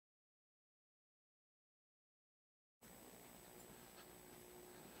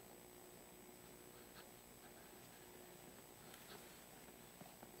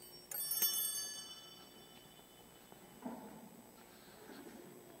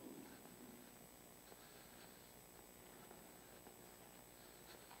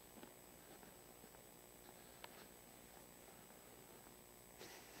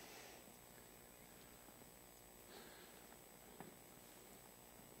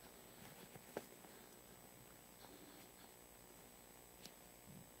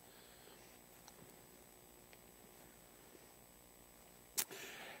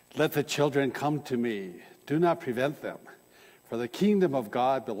Let the children come to me. Do not prevent them, for the kingdom of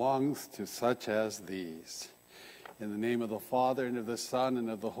God belongs to such as these. In the name of the Father, and of the Son, and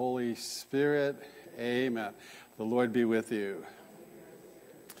of the Holy Spirit, amen. The Lord be with you.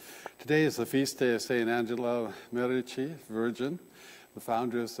 Today is the feast day of St. Angela Merici, Virgin, the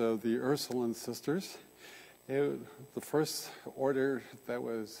foundress of the Ursuline Sisters. The first order that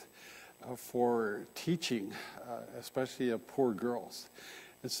was for teaching, especially of poor girls.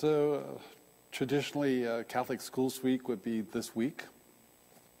 And so traditionally Catholic Schools Week would be this week,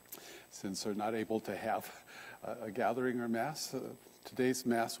 since they're not able to have a gathering or Mass. Today's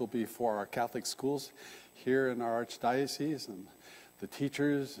Mass will be for our Catholic schools here in our Archdiocese, and the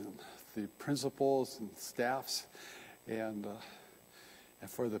teachers and the principals and staffs, and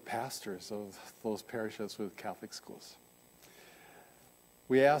for the pastors of those parishes with Catholic schools.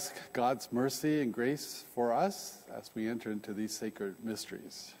 We ask God's mercy and grace for us as we enter into these sacred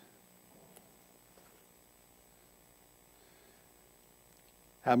mysteries.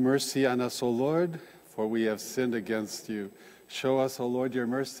 Have mercy on us, O Lord, for we have sinned against you. Show us, O Lord, your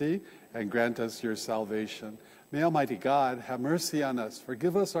mercy, and grant us your salvation. May Almighty God have mercy on us,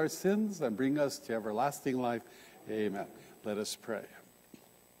 forgive us our sins, and bring us to everlasting life. Amen. Let us pray.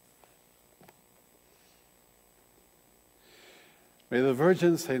 May the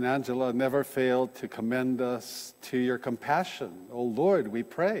Virgin St. Angela never fail to commend us to your compassion. O Lord, we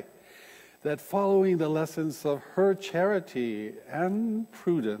pray that following the lessons of her charity and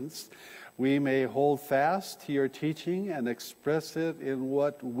prudence, we may hold fast to your teaching and express it in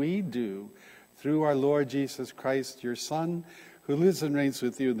what we do through our Lord Jesus Christ, your Son, who lives and reigns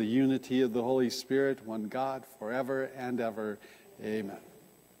with you in the unity of the Holy Spirit, one God, forever and ever. Amen.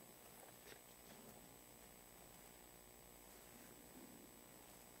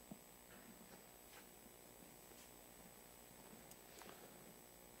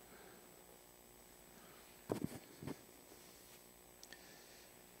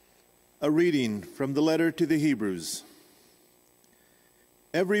 A reading from the letter to the Hebrews.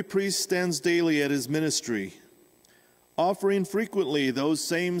 Every priest stands daily at his ministry, offering frequently those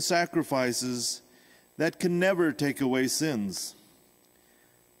same sacrifices that can never take away sins.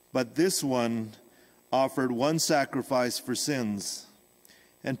 But this one offered one sacrifice for sins,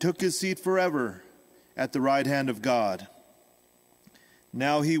 and took his seat forever at the right hand of God.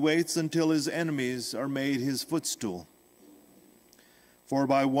 Now he waits until his enemies are made his footstool. For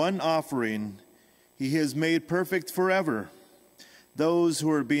by one offering he has made perfect forever those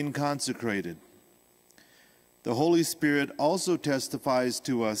who are being consecrated. The Holy Spirit also testifies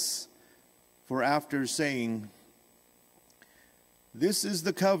to us, for after saying, "This is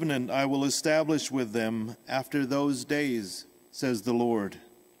the covenant I will establish with them after those days, says the Lord.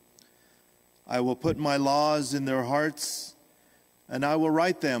 I will put my laws in their hearts, and I will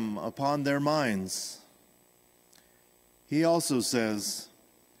write them upon their minds." He also says,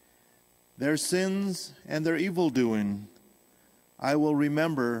 "Their sins and their evil-doing I will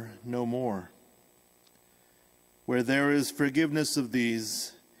remember no more. Where there is forgiveness of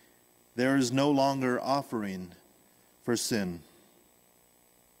these, there is no longer offering for sin."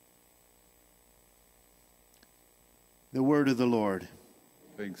 The word of the Lord.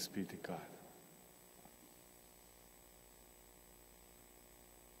 Thanks be to God.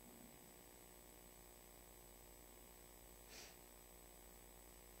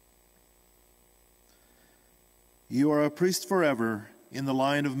 You are a priest forever in the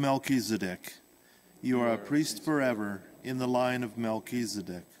line of Melchizedek. You are a priest forever in the line of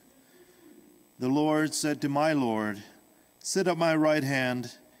Melchizedek. The Lord said to my Lord, "Sit at my right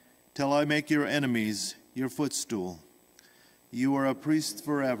hand till I make your enemies your footstool." You are a priest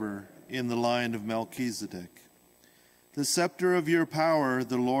forever in the line of Melchizedek. The scepter of your power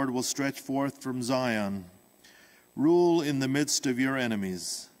the Lord will stretch forth from Zion. Rule in the midst of your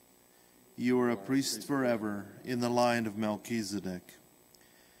enemies. You are a priest forever in the line of Melchizedek.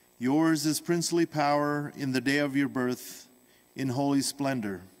 Yours is princely power in the day of your birth, in holy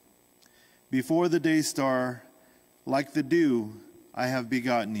splendor. Before the day star, like the dew, I have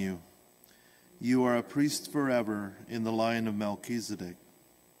begotten you. You are a priest forever in the line of Melchizedek.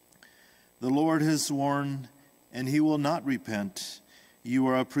 The Lord has sworn, and he will not repent. You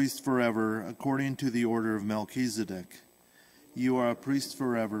are a priest forever, according to the order of Melchizedek. You are a priest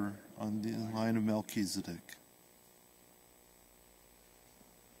forever on the line of Melchizedek.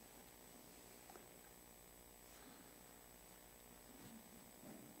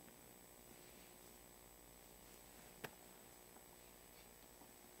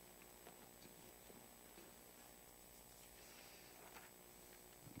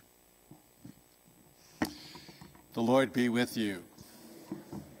 The Lord be with you.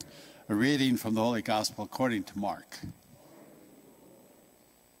 A reading from the Holy Gospel according to Mark.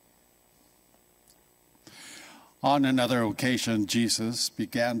 On another occasion, Jesus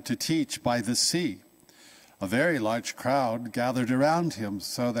began to teach by the sea. A very large crowd gathered around him,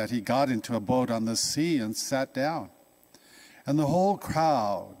 so that he got into a boat on the sea and sat down. And the whole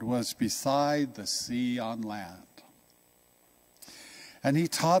crowd was beside the sea on land. And he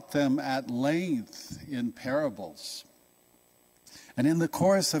taught them at length in parables. And in the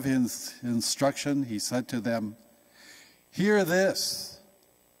course of his instruction, he said to them, "Hear this.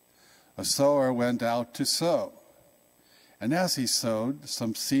 A sower went out to sow. And as he sowed,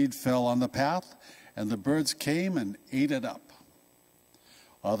 some seed fell on the path, and the birds came and ate it up.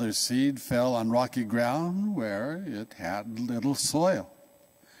 Other seed fell on rocky ground where it had little soil.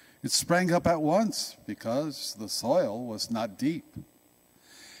 It sprang up at once because the soil was not deep.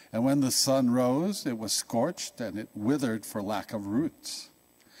 And when the sun rose, it was scorched, and it withered for lack of roots.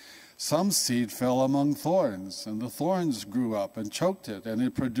 Some seed fell among thorns, and the thorns grew up and choked it, and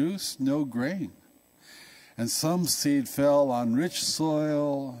it produced no grain. And some seed fell on rich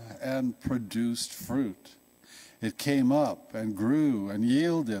soil and produced fruit. It came up and grew and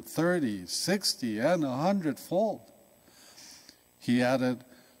yielded 30, 60, and 100-fold. He added,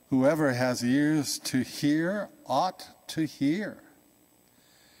 "Whoever has ears to hear ought to hear."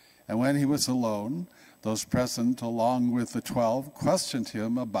 And when he was alone, those present, along with the 12, questioned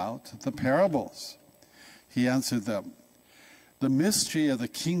him about the parables. He answered them, "The mystery of the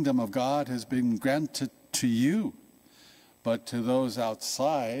kingdom of God has been granted to you, but to those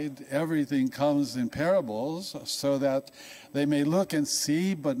outside, everything comes in parables, so that they may look and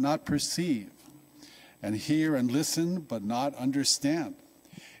see but not perceive, and hear and listen but not understand,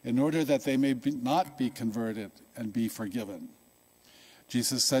 in order that they may not be converted and be forgiven."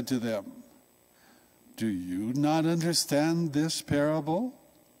 Jesus said to them, "Do you not understand this parable?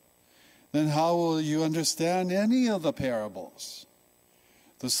 Then how will you understand any of the parables?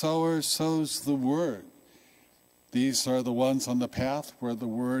 The sower sows the word. These are the ones on the path where the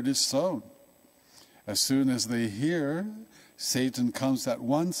word is sown. As soon as they hear, Satan comes at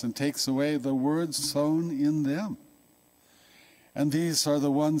once and takes away the word sown in them. And these are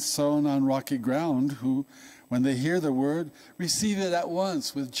the ones sown on rocky ground, who, when they hear the word, receive it at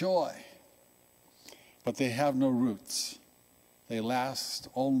once with joy. But they have no roots. They last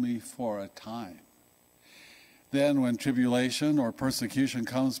only for a time. Then when tribulation or persecution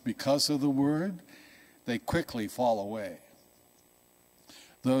comes because of the word, they quickly fall away.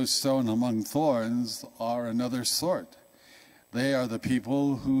 Those sown among thorns are another sort. They are the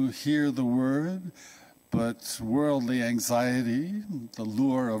people who hear the word, but worldly anxiety, the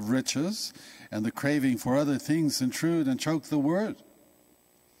lure of riches, and the craving for other things intrude and choke the word,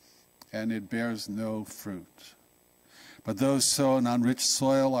 and it bears no fruit. But those sown on rich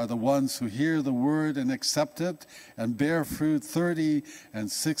soil are the ones who hear the word and accept it and bear fruit 30 and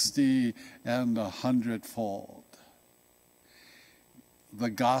 60 and 100-fold. The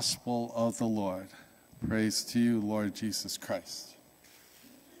gospel of the Lord. Praise to you, Lord Jesus Christ.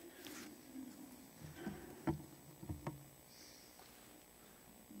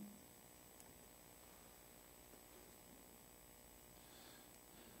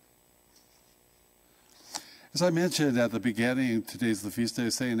 As I mentioned at the beginning, today's the feast day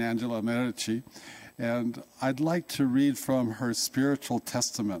of St. Angela Merici, and I'd like to read from her spiritual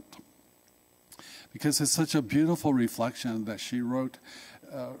testament, because it's such a beautiful reflection that she wrote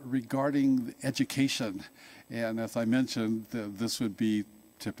regarding education. And as I mentioned, this would be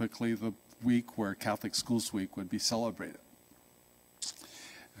typically the week where Catholic Schools Week would be celebrated.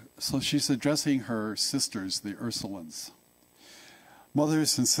 So she's addressing her sisters, the Ursulines.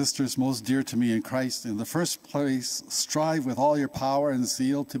 "Mothers and sisters most dear to me in Christ, in the first place, strive with all your power and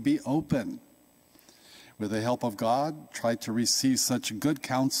zeal to be open. With the help of God, try to receive such good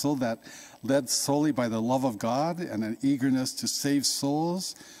counsel that, led solely by the love of God and an eagerness to save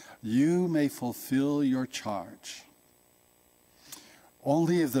souls, you may fulfill your charge.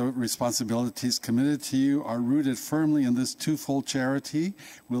 Only if the responsibilities committed to you are rooted firmly in this twofold charity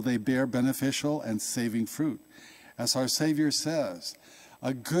will they bear beneficial and saving fruit. As our Savior says,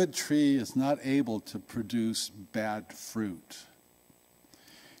 a good tree is not able to produce bad fruit."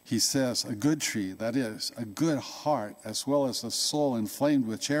 He says a good tree, that is, a good heart, as well as a soul inflamed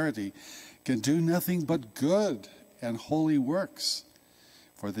with charity, can do nothing but good and holy works.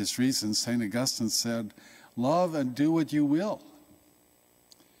 For this reason, St. Augustine said, "Love and do what you will."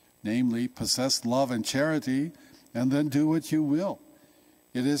 Namely, possess love and charity, and then do what you will.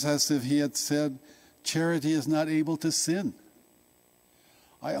 It is as if he had said, charity is not able to sin.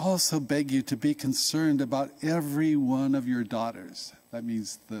 I also beg you to be concerned about every one of your daughters. That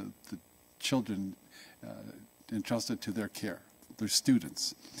means the children entrusted to their care, their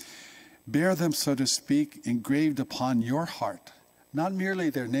students. Bear them, so to speak, engraved upon your heart, not merely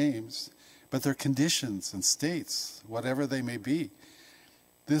their names, but their conditions and states, whatever they may be.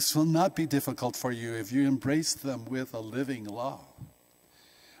 This will not be difficult for you if you embrace them with a living love.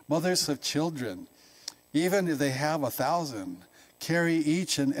 Mothers of children, even if they have 1,000, carry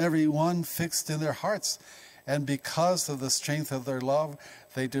each and every one fixed in their hearts, and because of the strength of their love,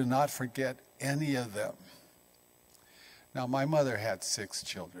 they do not forget any of them. Now, my mother had 6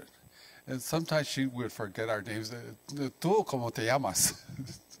 children, and sometimes she would forget our names. ¿Tú cómo te llamas?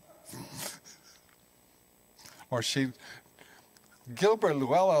 Or she, Gilbert,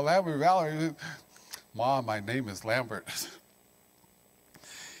 Luella, Lambert, Valerie. Mom, my name is Lambert.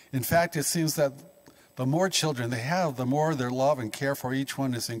 In fact, it seems that the more children they have, the more their love and care for each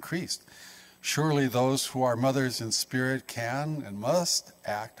one is increased. Surely those who are mothers in spirit can and must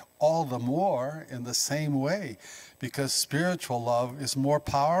act all the more in the same way, because spiritual love is more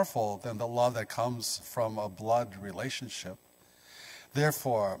powerful than the love that comes from a blood relationship.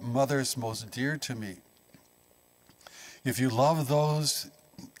 Therefore, mothers most dear to me, if you love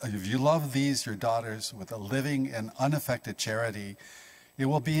these your daughters with a living and unaffected charity, it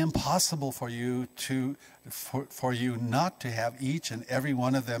will be impossible for you not to have each and every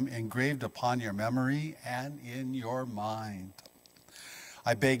one of them engraved upon your memory and in your mind.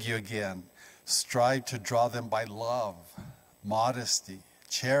 I beg you again, strive to draw them by love, modesty,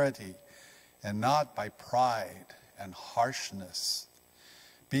 charity, and not by pride and harshness.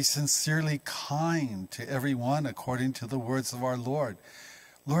 Be sincerely kind to everyone according to the words of our Lord.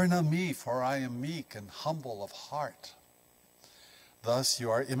 Learn of me, for I am meek and humble of heart. Thus you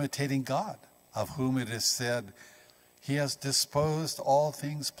are imitating God, of whom it is said, He has disposed all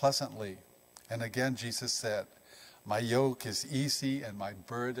things pleasantly. And again Jesus said, my yoke is easy and my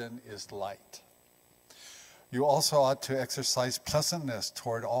burden is light. You also ought to exercise pleasantness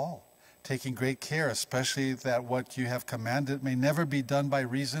toward all, taking great care, especially that what you have commanded may never be done by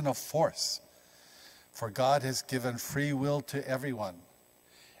reason of force. For God has given free will to everyone,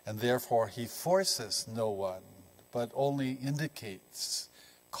 and therefore He forces no one, but only indicates,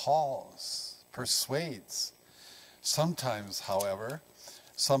 calls, persuades. Sometimes, however,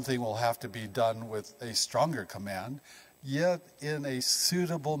 something will have to be done with a stronger command, yet in a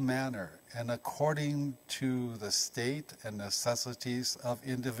suitable manner and according to the state and necessities of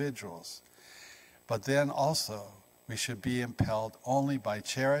individuals. But then also, we should be impelled only by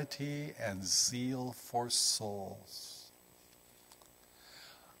charity and zeal for souls.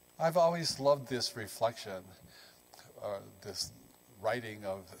 I've always loved this reflection, this writing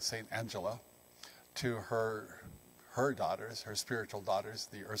of St. Angela to her daughters, her spiritual daughters,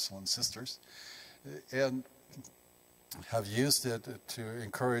 the Ursuline sisters, and have used it to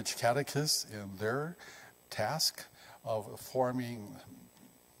encourage catechists in their task of forming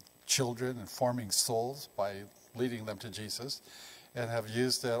children and forming souls by leading them to Jesus, and have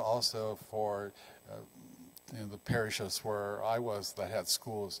used it also for in the parishes where I was that had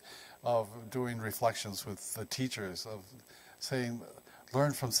schools, of doing reflections with the teachers, of saying,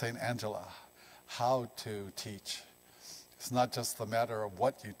 learn from St. Angela how to teach. It's not just the matter of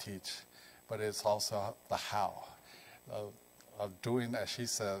what you teach, but it's also the how of doing, as she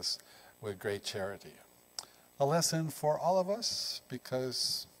says, with great charity. A lesson for all of us,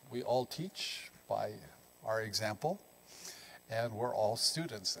 because we all teach by our example, and we're all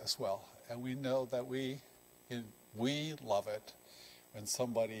students as well. And we know that we love it when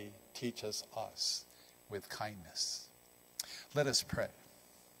somebody teaches us with kindness. Let us pray.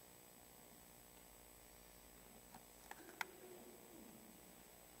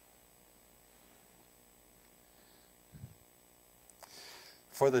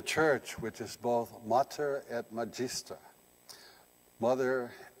 For the Church, which is both Mater et Magistra,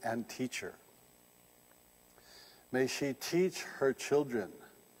 mother and teacher, may she teach her children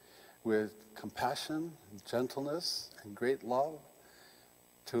with compassion, gentleness, and great love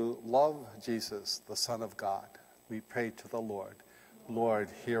to love Jesus, the Son of God. We pray to the Lord. Lord,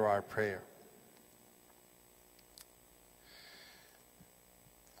 hear our prayer.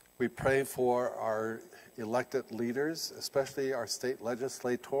 We pray for our elected leaders, especially our state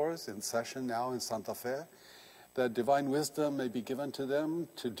legislators in session now in Santa Fe, that divine wisdom may be given to them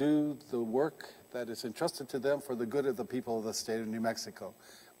to do the work that is entrusted to them for the good of the people of the state of New Mexico.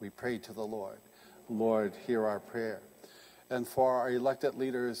 We pray to the Lord. Lord, hear our prayer. And for our elected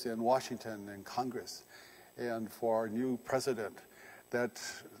leaders in Washington and Congress, and for our new president, that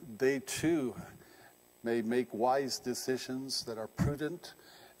they too may make wise decisions that are prudent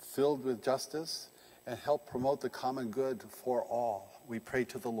filled with justice, and help promote the common good for all. We pray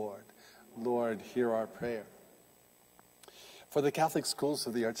to the Lord. Lord, hear our prayer. For the Catholic schools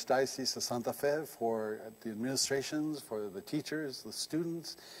of the Archdiocese of Santa Fe, for the administrations, for the teachers, the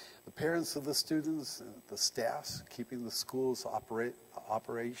students, the parents of the students, the staffs, keeping the schools operating,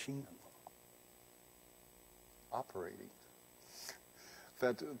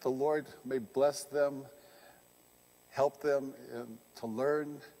 that the Lord may bless them, help them to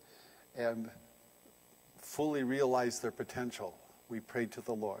learn and fully realize their potential. We pray to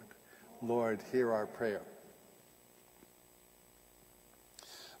the Lord. Lord, hear our prayer.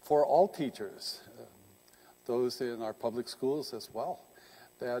 For all teachers, those in our public schools as well,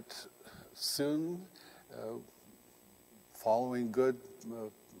 that soon, following good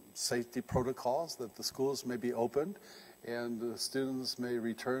safety protocols, that the schools may be opened and the students may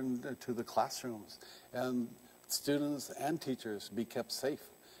return to the classrooms, and students and teachers be kept safe.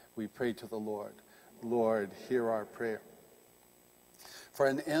 We pray to the Lord. Lord, hear our prayer. For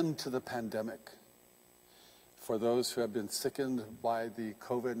an end to the pandemic, for those who have been sickened by the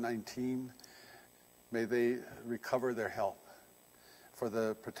COVID-19, may they recover their health. For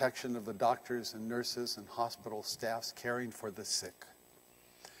the protection of the doctors and nurses and hospital staffs caring for the sick,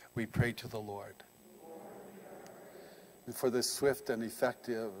 we pray to the Lord. And for the swift and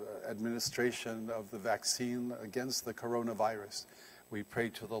effective administration of the vaccine against the coronavirus, we pray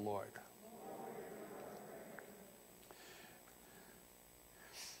to the Lord.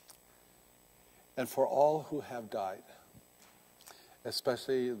 And for all who have died,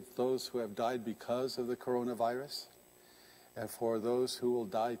 especially those who have died because of the coronavirus, and for those who will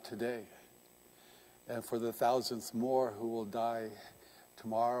die today, and for the thousands more who will die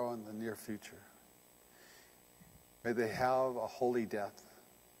tomorrow and the near future. May they have a holy death,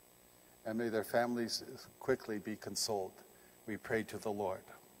 and may their families quickly be consoled. We pray to the Lord.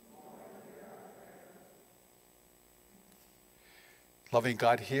 Loving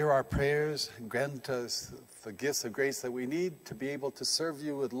God, hear our prayers and grant us the gifts of grace that we need to be able to serve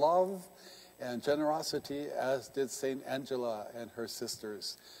you with love and generosity, as did Saint Angela and her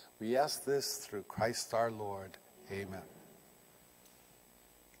sisters. We ask this through Christ our Lord. Amen.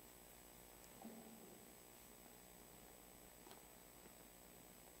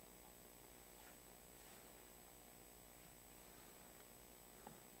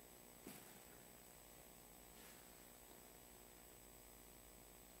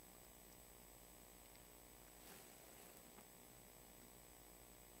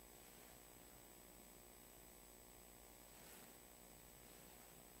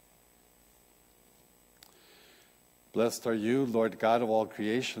 Blessed are you, Lord God of all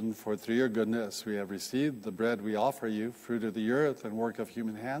creation, for through your goodness we have received the bread we offer you, fruit of the earth and work of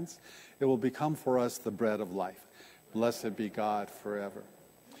human hands. It will become for us the bread of life. Blessed be God forever.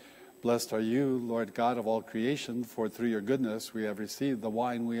 Blessed are you, Lord God of all creation, for through your goodness we have received the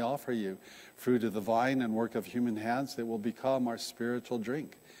wine we offer you, fruit of the vine and work of human hands. It will become our spiritual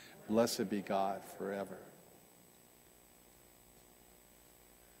drink. Blessed be God forever.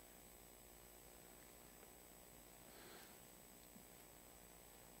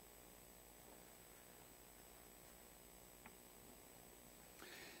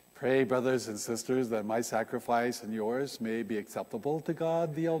 Pray, brothers and sisters, that my sacrifice and yours may be acceptable to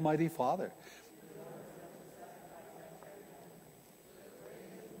God, the Almighty Father.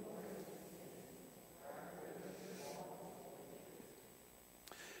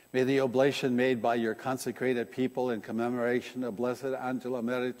 May the oblation made by your consecrated people in commemoration of Blessed Angela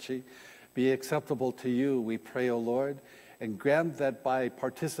Merici be acceptable to you, we pray, O Lord, and grant that by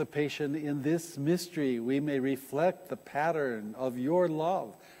participation in this mystery we may reflect the pattern of your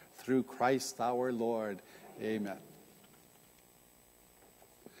love through Christ our Lord. Amen.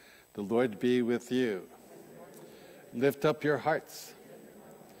 The Lord be with you. Lift up your hearts.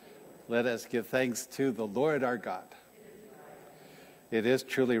 Let us give thanks to the Lord our God. It is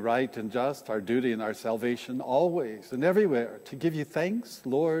truly right and just, our duty and our salvation, always and everywhere, to give you thanks,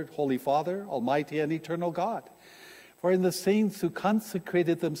 Lord, Holy Father, Almighty and eternal God. For in the saints who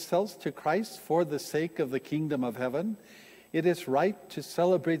consecrated themselves to Christ for the sake of the kingdom of heaven, it is right to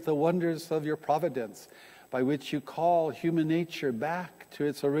celebrate the wonders of your providence, by which you call human nature back to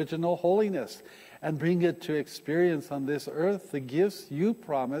its original holiness and bring it to experience on this earth the gifts you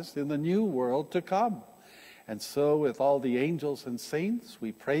promised in the new world to come. And so, with all the angels and saints,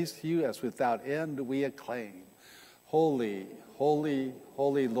 we praise you as without end we acclaim. Holy, holy,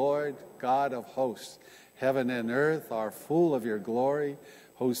 holy Lord, God of hosts, heaven and earth are full of your glory.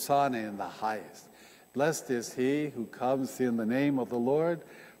 Hosanna in the highest. Blessed is he who comes in the name of the Lord.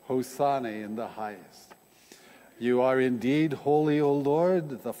 Hosanna in the highest. You are indeed holy, O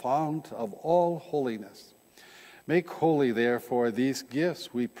Lord, the fount of all holiness. Make holy, therefore, these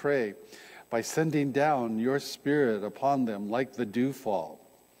gifts, we pray, by sending down your Spirit upon them like the dewfall,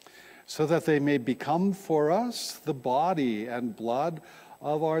 so that they may become for us the body and blood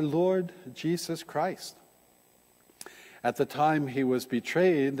of our Lord Jesus Christ. At the time he was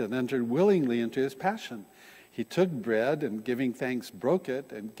betrayed and entered willingly into his passion, he took bread and, giving thanks, broke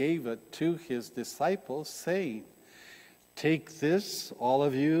it and gave it to his disciples, saying, "Take this, all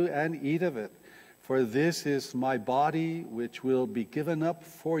of you, and eat of it, for this is my body which will be given up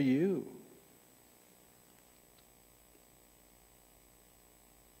for you."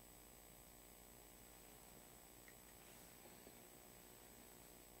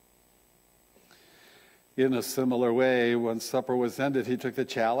 In a similar way, when supper was ended, he took the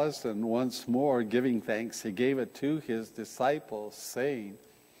chalice, and once more, giving thanks, he gave it to his disciples, saying,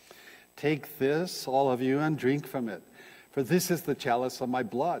 "Take this, all of you, and drink from it, for this is the chalice of my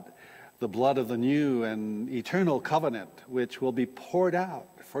blood, the blood of the new and eternal covenant, which will be poured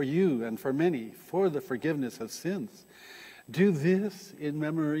out for you and for many for the forgiveness of sins. Do this in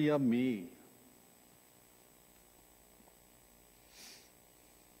memory of me."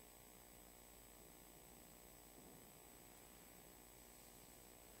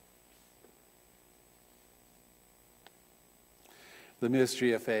 The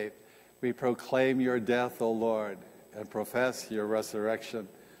mystery of faith. We proclaim your death, O Lord, and profess your resurrection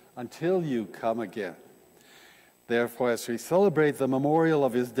until you come again. Therefore, as we celebrate the memorial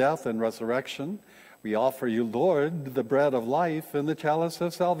of his death and resurrection, we offer you, Lord, the bread of life and the chalice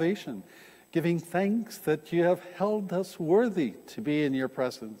of salvation, giving thanks that you have held us worthy to be in your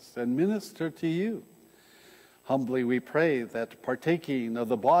presence and minister to you. Humbly we pray that, partaking of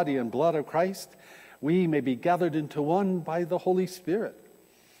the body and blood of Christ, we may be gathered into one by the Holy Spirit.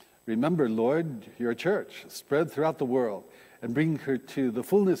 Remember, Lord, your church spread throughout the world and bring her to the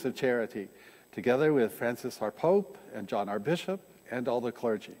fullness of charity, together with Francis our Pope and John our Bishop and all the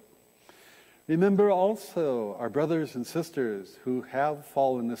clergy. Remember also our brothers and sisters who have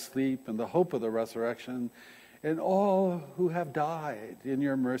fallen asleep in the hope of the resurrection, and all who have died in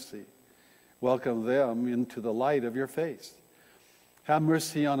your mercy. Welcome them into the light of your face. Have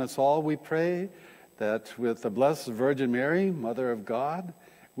mercy on us all, we pray, that with the Blessed Virgin Mary, Mother of God,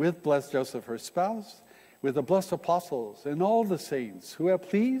 with blessed Joseph, her spouse, with the blessed apostles and all the saints who have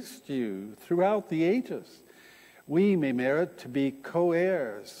pleased you throughout the ages, we may merit to be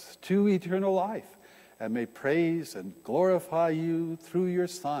co-heirs to eternal life and may praise and glorify you through your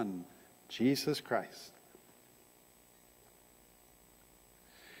Son, Jesus Christ.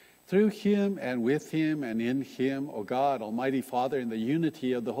 Through him and with him and in him, O God, Almighty Father, in the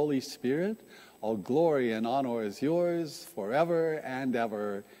unity of the Holy Spirit, all glory and honor is yours forever and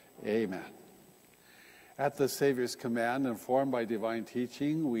ever. Amen. At the Savior's command, informed by divine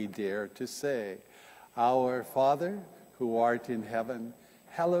teaching, we dare to say, Our Father, who art in heaven,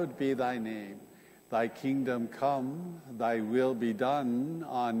 hallowed be thy name. Thy kingdom come, thy will be done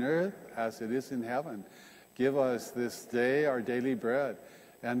on earth as it is in heaven. Give us this day our daily bread,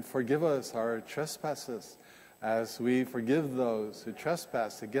 and forgive us our trespasses, as we forgive those who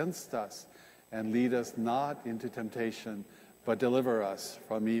trespass against us. And lead us not into temptation, but deliver us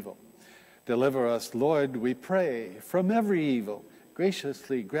from evil. Deliver us, Lord, we pray, from every evil.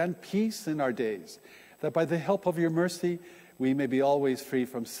 Graciously grant peace in our days, that by the help of your mercy we may be always free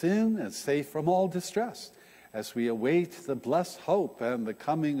from sin and safe from all distress, as we await the blessed hope and the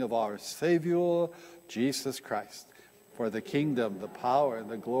coming of our Savior, Jesus Christ. For the kingdom, the power, and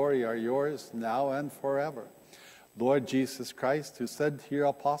the glory are yours now and forever. Lord Jesus Christ, who said to your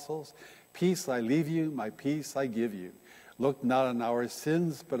apostles, Peace I leave you, my peace I give you. Look not on our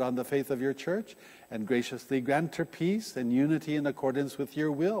sins, but on the faith of your church, and graciously grant her peace and unity in accordance with your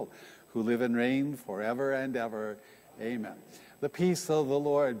will, who live and reign forever and ever. Amen. The peace of the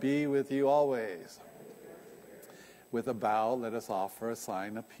Lord be with you always. With a bow, let us offer a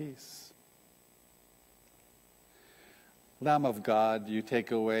sign of peace. Lamb of God, you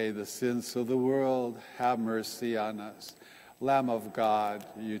take away the sins of the world, have mercy on us. Lamb of God,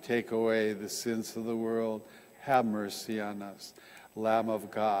 you take away the sins of the world, have mercy on us. Lamb of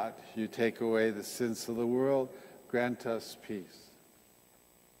God, you take away the sins of the world, grant us peace.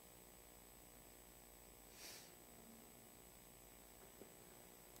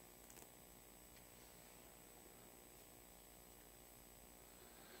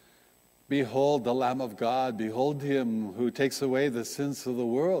 Behold the Lamb of God, behold him who takes away the sins of the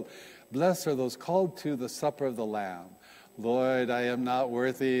world. Blessed are those called to the supper of the Lamb. Lord, I am not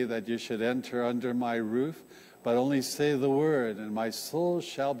worthy that you should enter under my roof, but only say the word, and my soul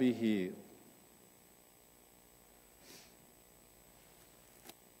shall be healed.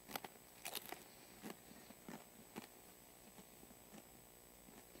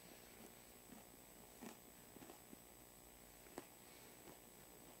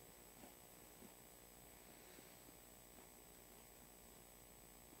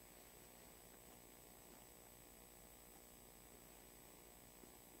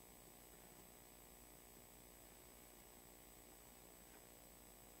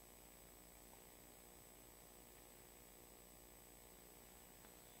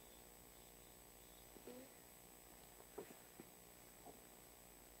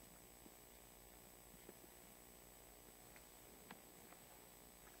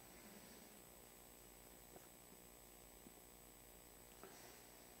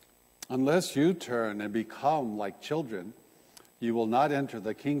 Unless you turn and become like children, you will not enter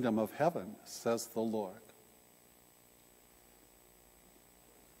the kingdom of heaven, says the Lord.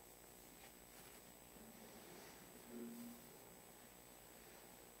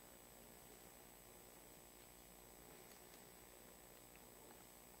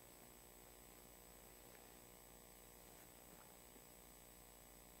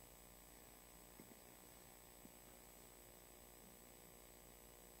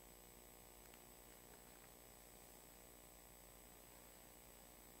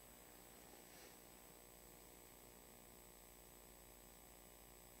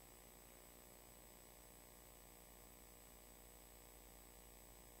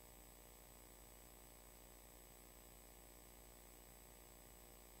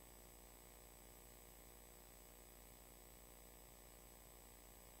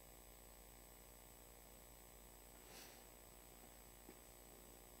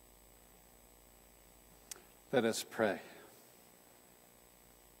 Let us pray.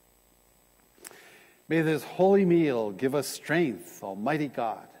 May this holy meal give us strength, Almighty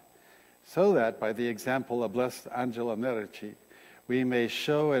God, so that by the example of Blessed Angela Merici, we may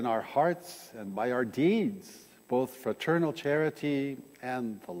show in our hearts and by our deeds both fraternal charity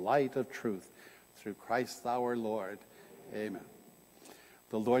and the light of truth, through Christ our Lord. Amen.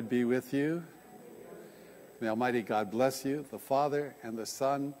 The Lord be with you. May Almighty God bless you, the Father and the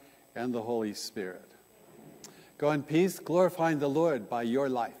Son and the Holy Spirit. Go in peace, glorifying the Lord by your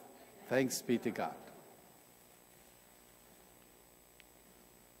life. Thanks be to God.